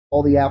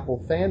all the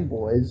Apple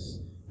fanboys,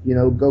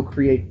 go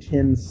create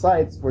 10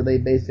 sites where they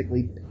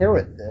basically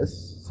parrot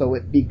this, so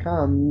it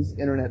becomes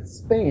internet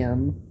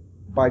spam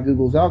by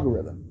Google's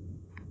algorithm.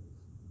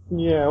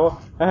 Yeah,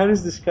 well, I had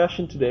this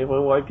discussion today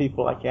about why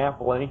people like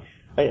Apple.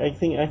 I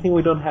think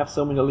we don't have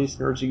so many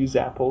listeners who use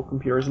Apple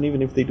computers, and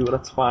even if they do,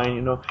 that's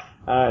fine,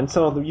 And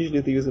some of them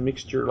usually they use a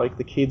mixture, like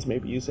the kids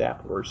maybe use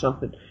Apple or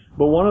something.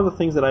 But one of the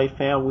things that I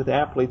found with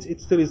Apple, it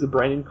still is a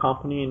branding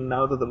company, and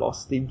now that they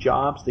lost Steve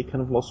Jobs, they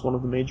kind of lost one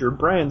of the major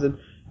brands, and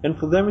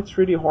for them it's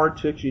really hard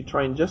to actually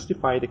try and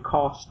justify the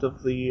cost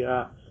of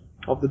the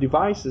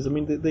devices. I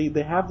mean,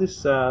 they have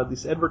this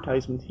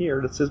advertisement here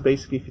that says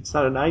basically if it's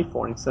not an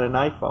iPhone, it's not an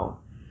iPhone,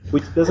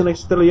 which doesn't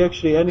tell you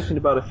actually anything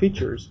about the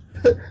features.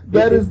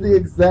 That is the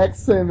exact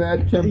same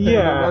ad campaign.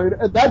 Yeah. I mean,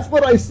 that's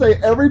what I say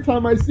every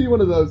time I see one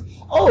of those.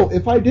 Oh,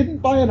 if I didn't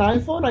buy an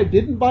iPhone, I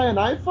didn't buy an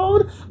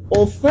iPhone?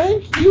 Well,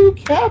 thank you,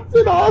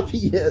 Captain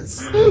Obvious.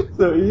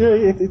 So,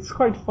 yeah, it's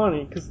quite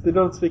funny because they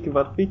don't speak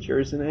about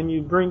features, and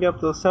you bring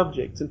up those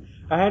subjects. And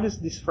I had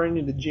this friend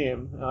in the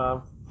gym,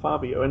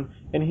 Fabio,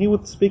 and he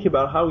would speak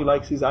about how he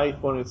likes his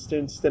iPhone and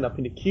stand up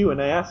in the queue,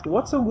 and I asked him,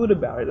 what's so good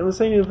about it? And I'm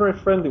saying it in a very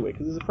friendly way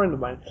because he's a friend of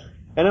mine.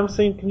 And I'm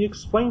saying, can you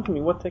explain to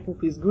me what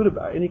technically is good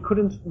about it? And he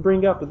couldn't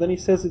bring up, but then he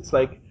says it's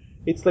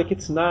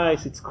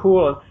nice, it's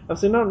cool. And I'm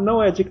saying,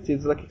 no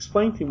adjectives, like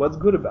explain to me what's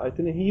good about it.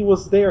 And he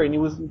was there, and he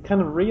kind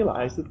of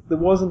realized that there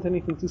wasn't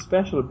anything too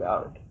special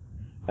about it.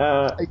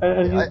 Well,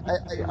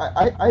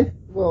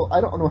 I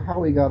don't know how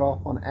we got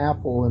off on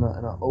Apple in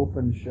an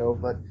open show,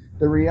 but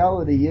the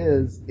reality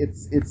is,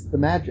 it's the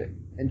magic.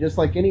 And just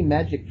like any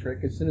magic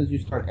trick, as soon as you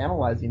start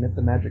analyzing it,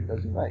 the magic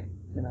goes away.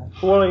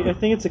 Well, I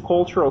think it's a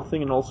cultural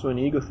thing and also an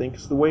ego thing,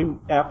 because the way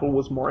Apple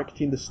was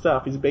marketing the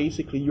stuff is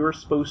basically you're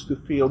supposed to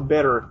feel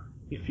better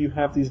if you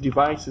have these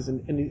devices,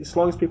 and as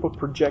long as people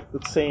project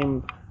the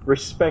same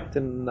respect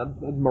and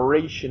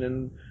admiration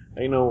and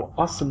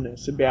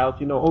awesomeness about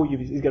oh,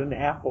 he's got an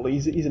Apple,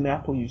 he's an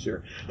Apple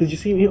user. Did you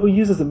see he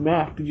uses a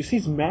Mac? Did you see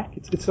his Mac?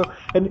 It's so,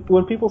 and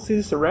when people see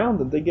this around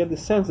them, they get the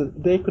sense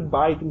that they could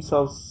buy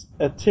themselves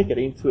a ticket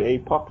into a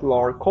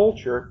popular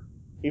culture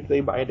if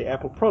they buy the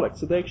Apple product.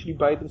 So they actually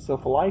buy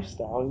themselves a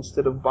lifestyle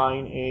instead of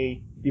buying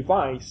a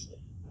device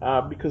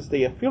because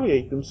they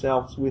affiliate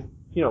themselves with,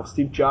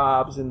 Steve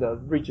Jobs and the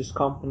richest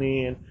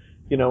company and,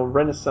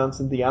 Renaissance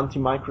and the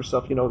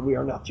anti-Microsoft, we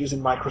are not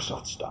using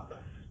Microsoft stuff.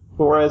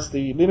 Whereas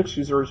the Linux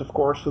users, of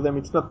course, for them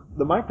it's not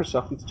the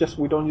Microsoft, it's just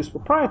we don't use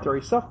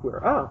proprietary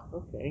software. Ah,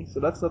 okay, so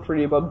that's not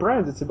really about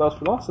brands, it's about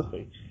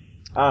philosophy.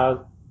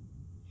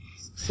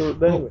 So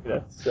anyway,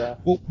 that's...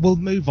 We'll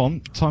move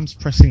on. Time's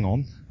pressing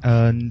on,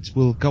 and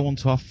we'll go on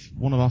to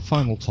one of our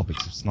final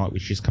topics of tonight,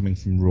 which is coming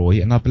from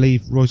Roy, and I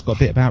believe Roy's got a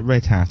bit about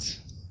Red Hat.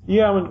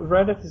 Yeah, I mean,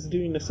 Red Hat is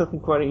doing something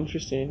quite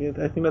interesting.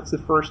 I think that's the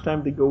first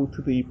time they go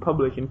to the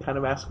public and kind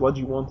of ask what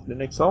you want in the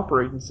next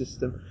operating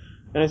system.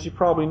 And as you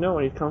probably know,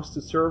 when it comes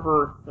to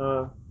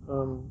server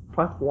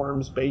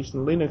platforms based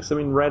on Linux, I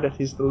mean, Red Hat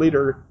is the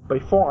leader by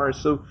far.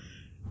 So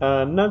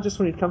not just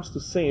when it comes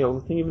to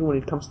sales, I think even when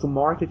it comes to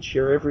market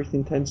share,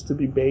 everything in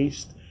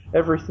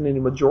the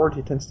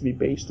majority tends to be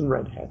based on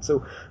Red Hat.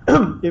 So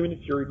even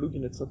if you're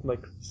looking at something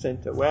like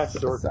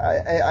CentOS or...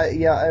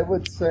 I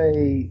would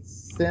say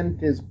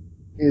Cent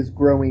is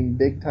growing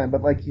big time,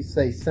 but like you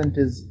say, Cent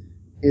is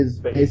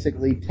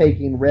basically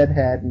taking Red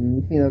Hat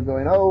and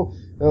going, oh,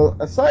 well,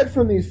 aside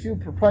from these few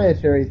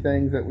proprietary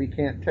things that we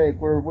can't take,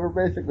 we're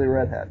basically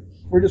Red Hat.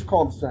 We're just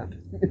called Cent.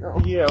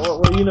 Yeah,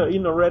 well,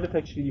 Red Hat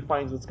actually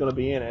defines what's going to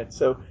be in it.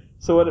 So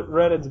what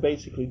Red Hat's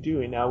basically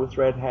doing now with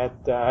Red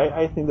Hat,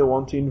 I think they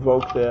want to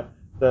invoke the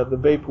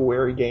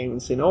vaporware game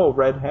and saying, oh,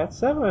 Red Hat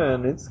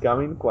 7, it's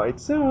coming quite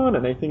soon,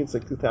 and I think it's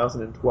like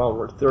 2012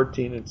 or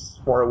 13, it's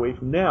far away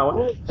from now.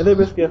 Well, and they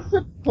basically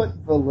put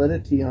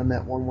validity on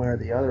that one way or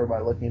the other by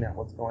looking at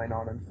what's going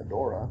on in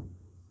Fedora.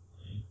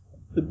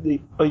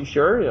 Are you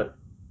sure? Yeah.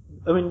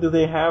 I mean, do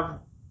they have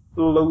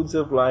loads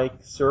of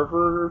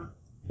server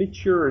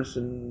features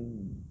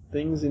and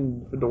things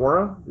in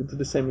Fedora to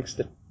the same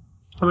extent?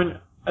 I mean,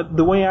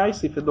 the way I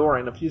see Fedora,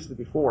 and I've used it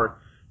before,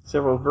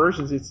 several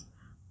versions, it's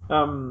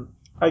how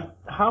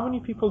many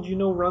people do you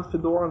know run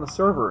Fedora on a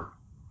server?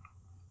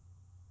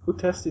 Who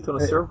tests it on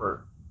a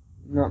server?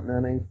 Not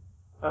many.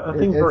 I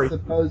think it's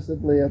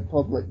supposedly a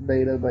public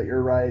beta, but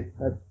you're right.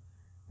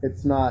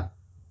 It's not.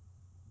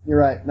 You're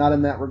right. Not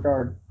in that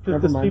regard.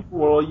 Because people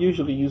will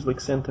usually use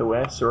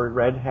CentOS or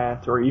Red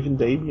Hat or even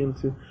Debian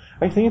too.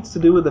 I think it's to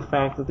do with the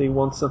fact that they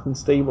want something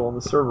stable on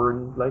the server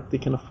and they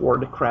can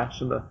afford a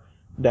crash on the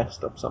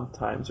desktop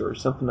sometimes or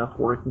something not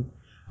working.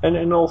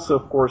 And also,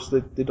 of course,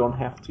 they don't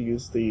have to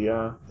use they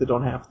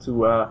don't have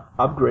to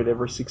upgrade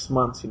every 6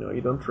 months.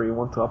 You don't really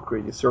want to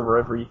upgrade your server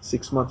every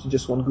 6 months. You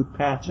just want good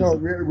patches. No,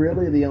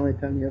 really, the only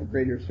time you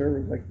upgrade your server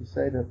is, like you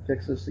say, to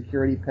fix a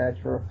security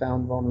patch or a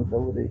found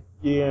vulnerability.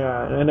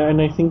 Yeah,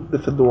 and I think the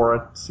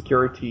Fedora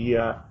security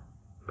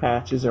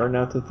patches are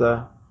not at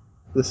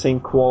the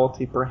same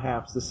quality,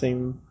 perhaps the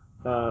same.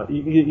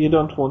 You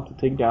don't want to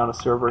take down a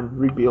server and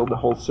rebuild the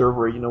whole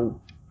server.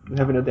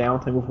 Having a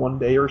downtime of 1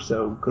 day or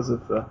so because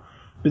of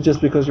but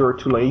just because you were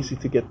too lazy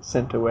to get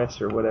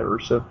CentOS or whatever.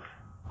 So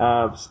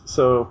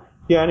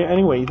yeah.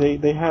 Anyway,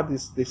 they have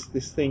this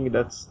thing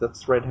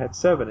that's Red Hat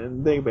 7,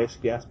 and they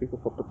basically ask people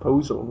for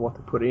proposal on what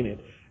to put in it.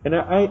 And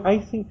I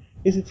think,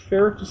 is it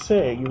fair to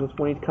say that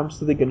when it comes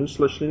to the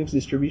GNU/Linux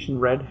distribution,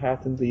 Red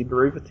Hat and the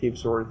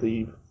derivatives or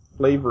the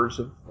flavors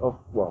of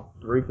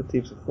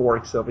derivatives of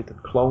forks of it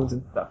and clones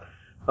and stuff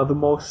are the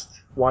most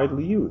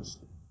widely used?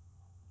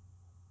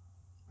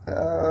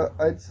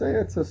 I'd say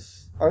it's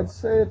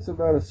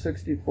about a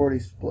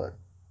 60-40 split.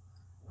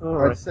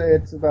 Right. I'd say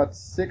it's about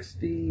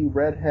 60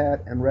 Red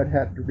Hat and Red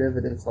Hat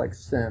derivatives like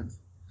Cent.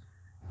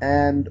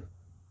 And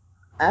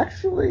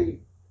actually,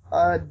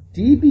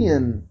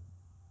 Debian-based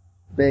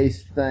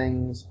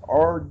things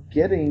are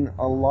getting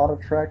a lot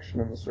of traction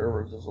in the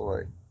servers as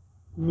late.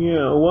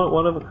 Yeah,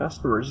 one of the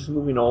customers is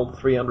moving all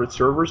 300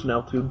 servers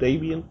now to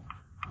Debian,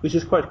 which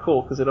is quite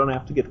cool because I don't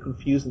have to get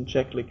confused and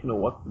check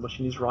what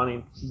machine is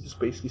running. You just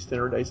basically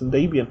standardize on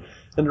Debian.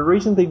 And the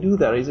reason they do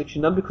that is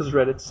actually not because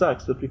Red Hat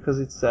sucks, but because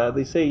it's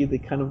they say they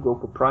kind of go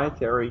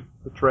proprietary.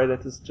 But Red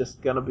Hat is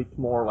just gonna be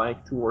more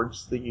like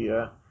towards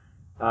the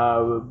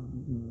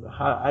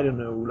I don't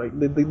know, like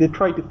they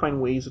try to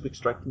find ways of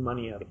extracting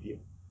money out of you.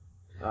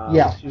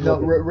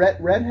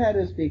 Red Hat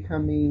is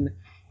becoming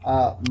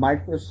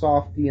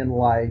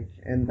Microsoftian-like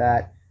in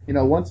that,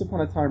 once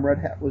upon a time Red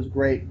Hat was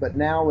great, but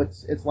now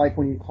it's like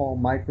when you call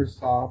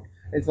Microsoft,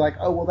 it's like,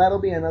 oh, well, that'll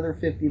be another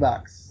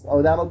 $50.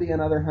 Oh, that'll be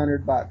another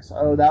 $100.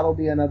 Oh, that'll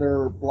be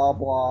another blah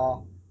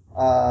blah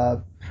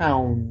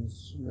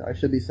pounds. I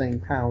should be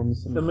saying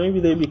pounds. So maybe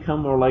they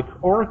become more like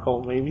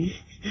Oracle, maybe.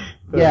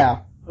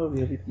 Yeah.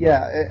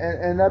 Yeah,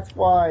 and that's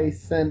why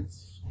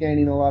Cent's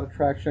gaining a lot of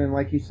traction. And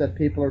like you said,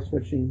 people are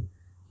switching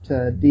to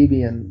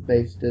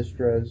Debian-based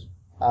distros.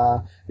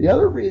 The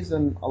other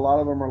reason a lot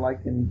of them are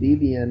liking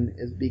Debian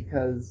is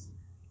because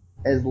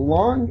as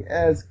long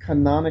as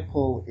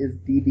Canonical is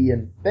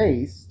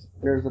Debian-based,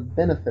 there's a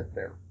benefit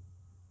there.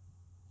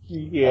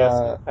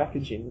 Yes,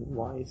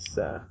 packaging-wise.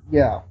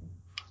 Yeah.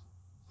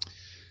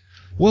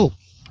 Well,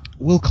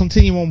 we'll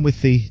continue on with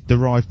the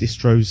derived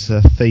distros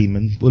theme,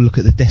 and we'll look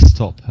at the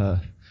desktop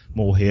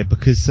more here,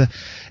 because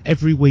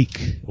every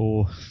week,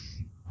 or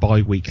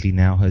bi-weekly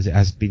now, as it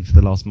has been for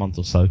the last month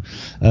or so,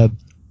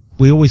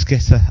 we always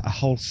get a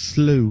whole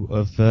slew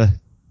of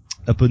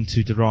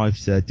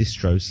Ubuntu-derived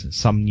distros,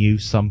 some new,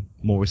 some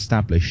more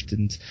established,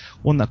 and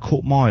one that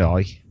caught my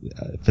eye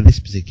for this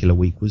particular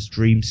week was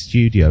Dream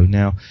Studio.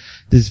 Now,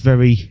 there's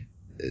very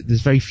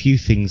few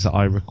things that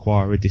I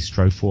require a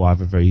distro for. I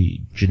have a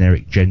very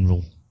generic,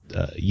 general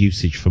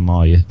usage for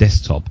my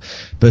desktop,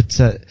 but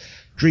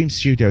Dream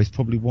Studio is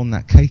probably one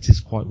that caters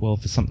quite well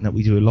for something that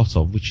we do a lot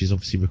of, which is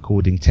obviously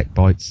recording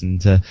TechBytes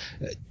and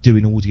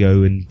doing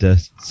audio and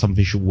some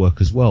visual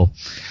work as well.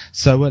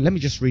 So let me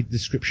just read the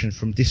description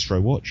from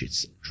DistroWatch.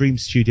 It's Dream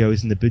Studio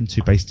is an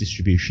Ubuntu-based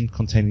distribution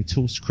containing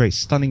tools to create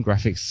stunning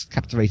graphics,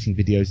 captivating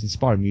videos,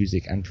 inspiring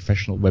music, and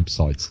professional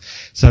websites.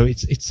 So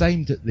it's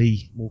aimed at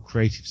the more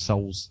creative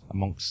souls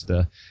amongst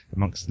the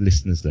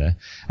listeners there,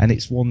 and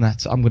it's one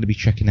that I'm going to be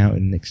checking out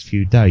in the next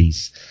few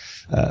days.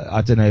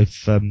 I don't know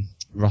if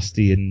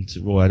Rusty and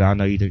Roy, I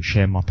know you don't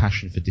share my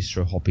passion for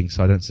distro hopping,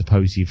 so I don't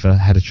suppose you've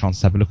had a chance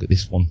to have a look at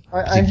this one.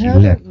 I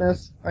haven't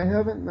messed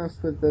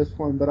with this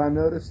one, but I'm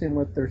noticing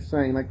what they're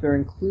saying. Like, they're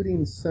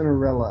including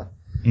Cinderella.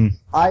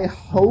 I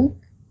hope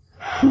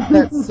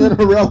that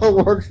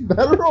Cinderella works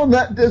better on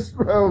that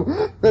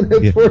distro than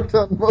it's worked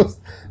on most.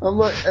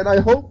 And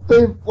I hope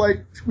they've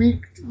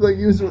tweaked the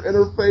user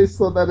interface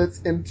so that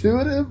it's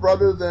intuitive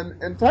rather than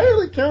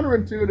entirely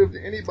counterintuitive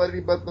to anybody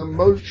but the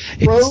most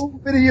pro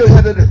video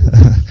editors.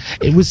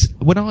 It was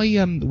when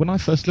I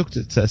first looked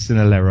at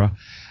Cinderella,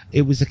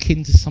 it was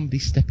akin to somebody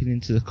stepping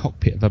into the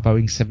cockpit of a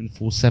Boeing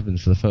 747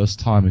 for the first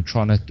time and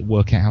trying to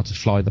work out how to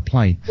fly the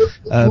plane.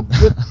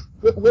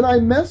 When I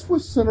mess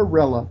with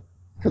Cinderella,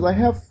 because I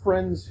have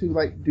friends who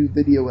do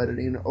video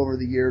editing over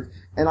the years,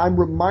 and I'm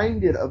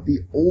reminded of the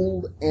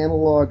old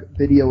analog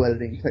video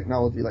editing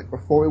technology,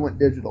 before we went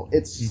digital.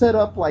 It's set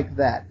up like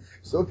that.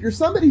 So if you're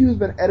somebody who's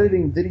been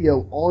editing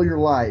video all your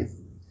life,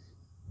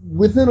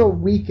 within a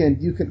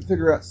weekend you can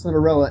figure out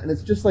Cinderella, and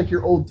it's just like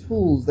your old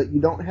tools that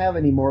you don't have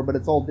anymore, but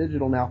it's all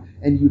digital now,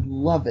 and you'd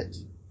love it.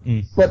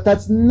 But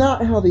that's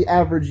not how the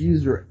average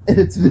user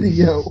edits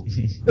video.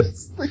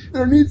 It's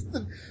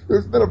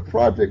there's been a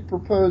project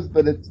proposed,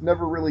 but it's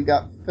never really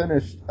got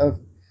finished, of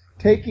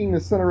taking the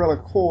Cinderella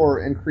core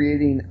and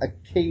creating a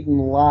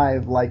Kden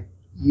Live-like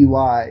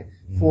UI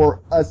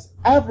for us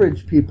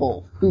average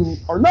people who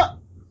are not.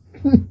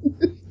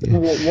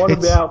 What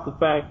about the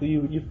fact that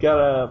you've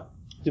got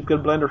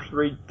Blender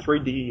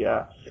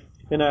 3D?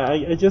 And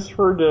I just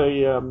heard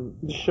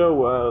the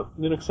show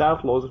Linux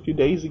Outlaws a few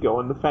days ago,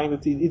 and the fact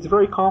that it's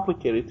very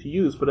complicated to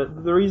use,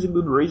 but there is a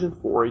good reason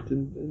for it.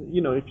 And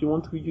if you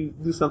want to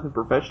do something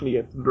professionally, you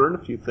have to learn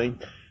a few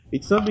things.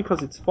 It's not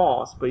because it's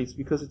fast, but it's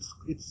because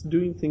it's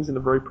doing things in a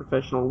very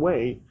professional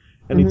way,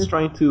 and it's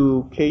trying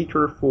to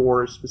cater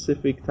for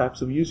specific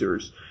types of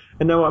users.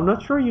 And no, I'm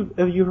not sure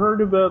have you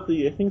heard about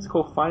I think it's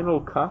called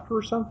Final Cut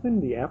or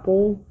something, the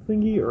Apple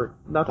thingy, or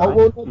not?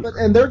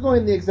 And they're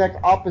going the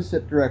exact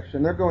opposite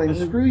direction. They're going,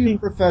 screw you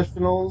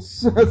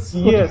professionals.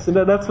 Yes, and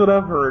that's what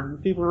I've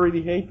heard. People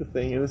really hate the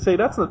thing, and they say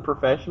that's not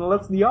professional,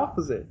 that's the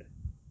opposite.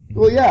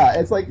 Well, yeah,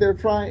 it's like they're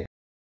trying.